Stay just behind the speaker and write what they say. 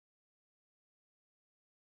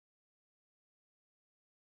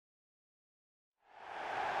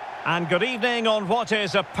And good evening on what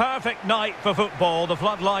is a perfect night for football. The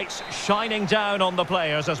floodlights shining down on the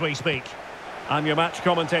players as we speak. I'm your match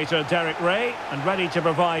commentator, Derek Ray, and ready to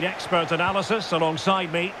provide expert analysis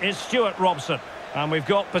alongside me is Stuart Robson. And we've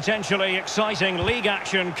got potentially exciting league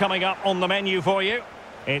action coming up on the menu for you.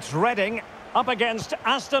 It's Reading up against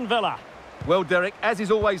Aston Villa. Well, Derek, as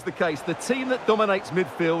is always the case, the team that dominates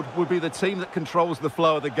midfield will be the team that controls the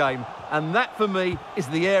flow of the game. And that, for me, is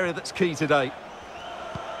the area that's key today.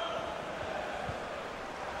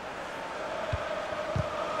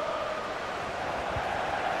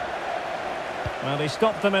 Well, he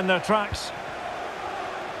stopped them in their tracks.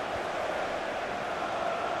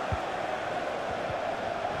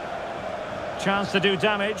 Chance to do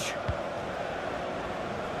damage.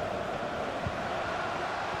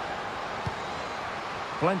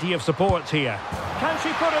 Plenty of support here. Can she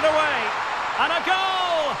put it away? And a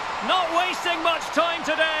goal! Not wasting much time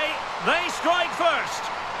today. They strike first.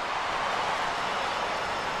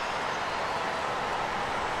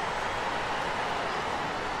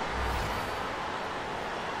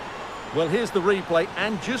 Well, here's the replay,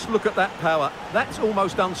 and just look at that power. That's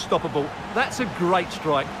almost unstoppable. That's a great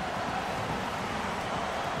strike.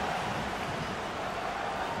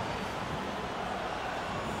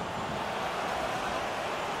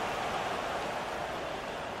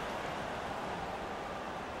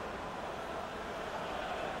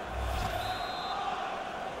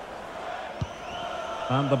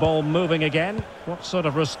 And the ball moving again. What sort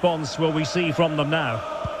of response will we see from them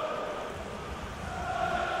now?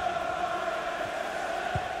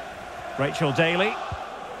 Rachel Daly,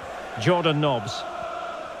 Jordan Nobbs.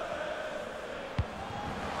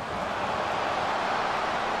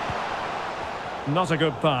 Not a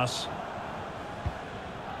good pass.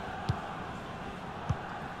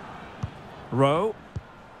 Rowe.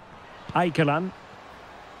 Aikelan.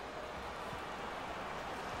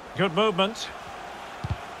 Good movement.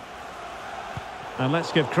 And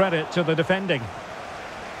let's give credit to the defending.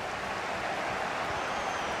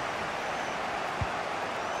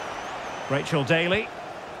 Rachel Daly.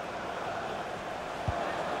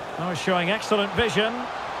 Oh, showing excellent vision.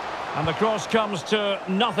 And the cross comes to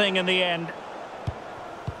nothing in the end.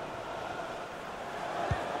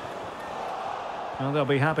 Well, they'll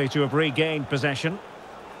be happy to have regained possession.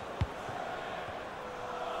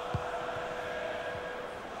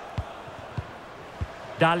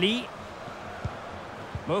 Dali.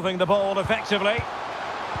 Moving the ball effectively.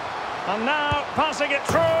 And now passing it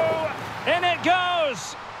through. In it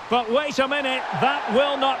goes. But wait a minute, that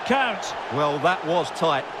will not count. Well, that was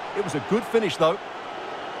tight. It was a good finish, though.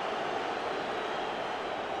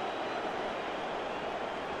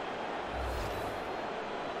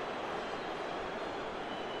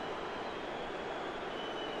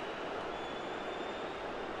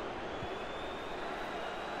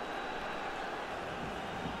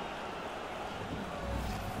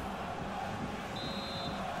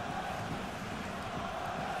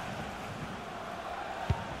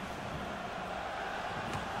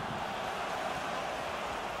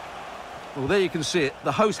 Well, there you can see it.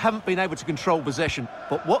 The hosts haven't been able to control possession,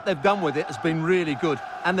 but what they've done with it has been really good,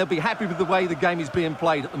 and they'll be happy with the way the game is being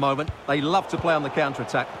played at the moment. They love to play on the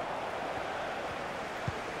counter-attack.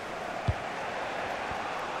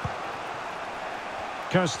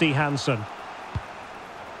 Kirsty Hansen.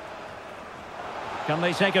 Can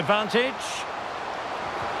they take advantage?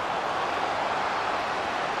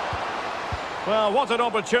 Well, what an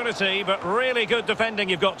opportunity, but really good defending,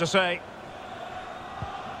 you've got to say.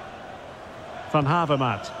 Van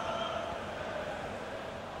Havermaet.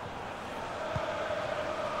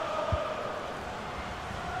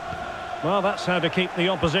 Well, that's how to keep the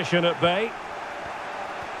opposition at bay.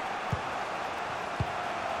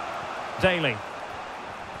 Daly.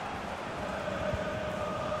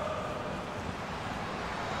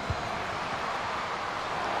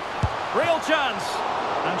 Real chance.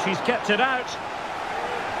 And she's kept it out.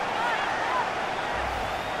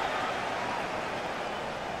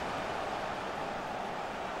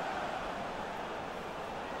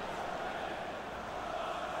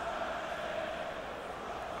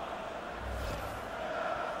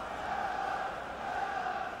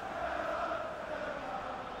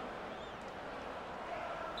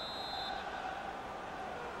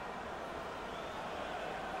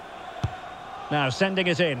 Now sending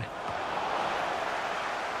it in.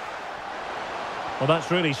 Well, that's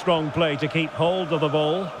really strong play to keep hold of the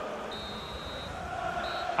ball.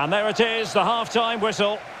 And there it is, the half-time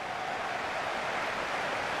whistle.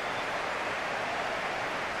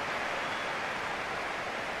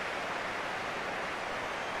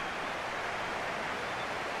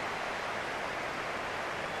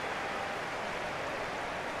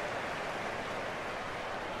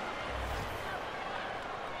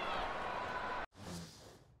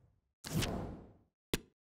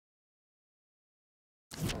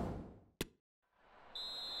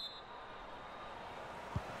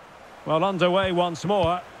 Well, underway once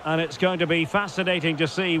more, and it's going to be fascinating to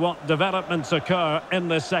see what developments occur in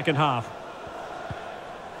this second half.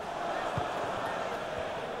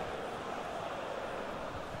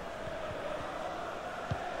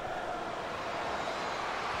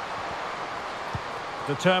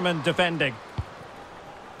 Determined defending.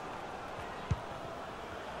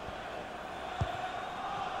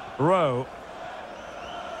 Rowe.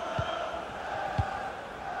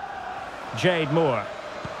 Jade Moore.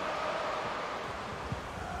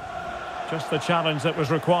 Just the challenge that was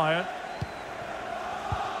required.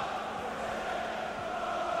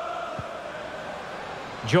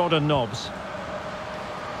 Jordan Nobbs.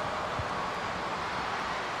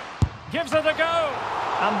 Gives it a go.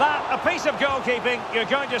 And that, a piece of goalkeeping you're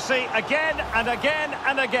going to see again and again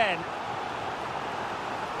and again.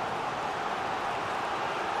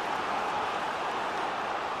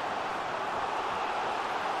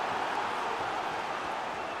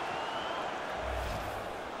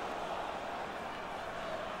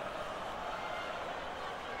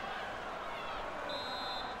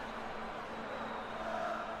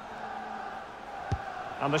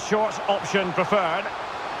 And the short option preferred.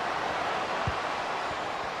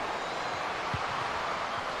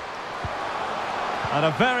 And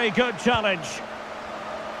a very good challenge.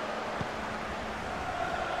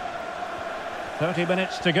 30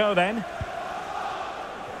 minutes to go then.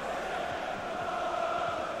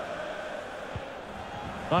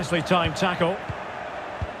 Nicely timed tackle.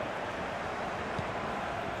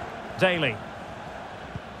 Daly.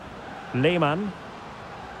 Lehmann.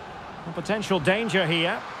 A potential danger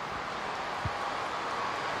here.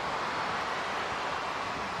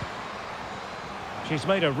 She's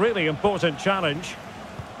made a really important challenge.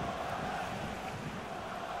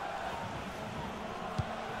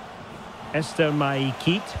 Esther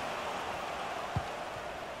Maikit.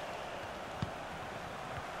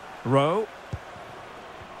 Rowe.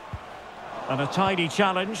 And a tidy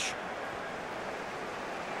challenge.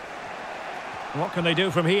 What can they do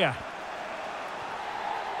from here?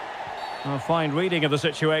 A fine reading of the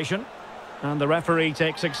situation. And the referee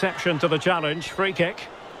takes exception to the challenge. Free kick.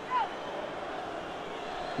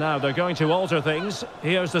 Now they're going to alter things.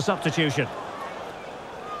 Here's the substitution.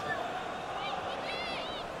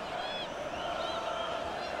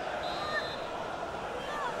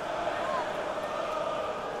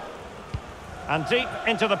 And deep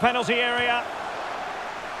into the penalty area.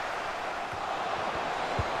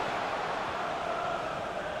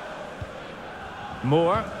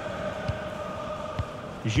 Moore.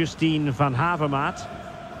 Justine van Havermaat.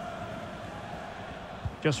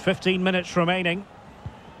 Just 15 minutes remaining.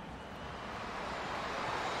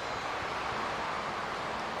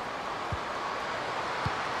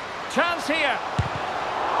 Chance here.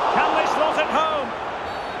 Can they slot it home?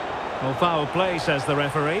 Well, foul play, says the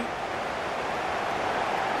referee.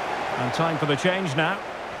 And time for the change now.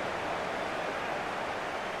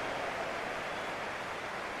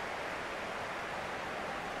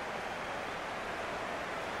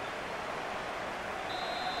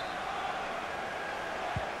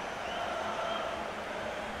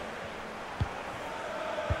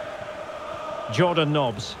 Jordan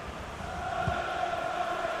Nobbs.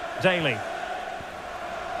 Daly.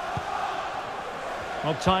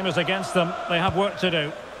 Well, time is against them. They have work to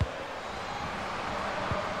do.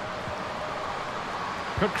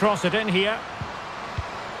 Could cross it in here.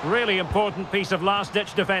 Really important piece of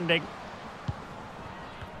last-ditch defending.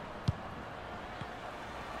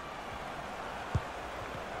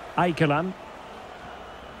 Eikeland.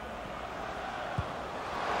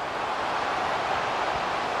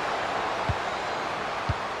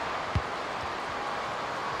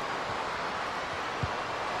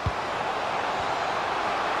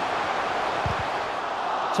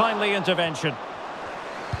 Timely intervention.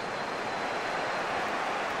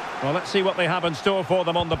 Well, let's see what they have in store for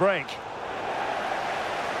them on the break.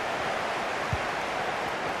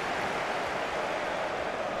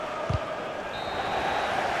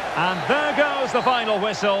 And there goes the final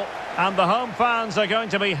whistle. And the home fans are going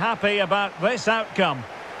to be happy about this outcome.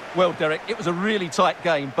 Well, Derek, it was a really tight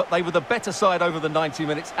game, but they were the better side over the 90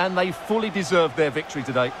 minutes, and they fully deserved their victory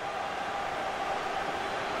today.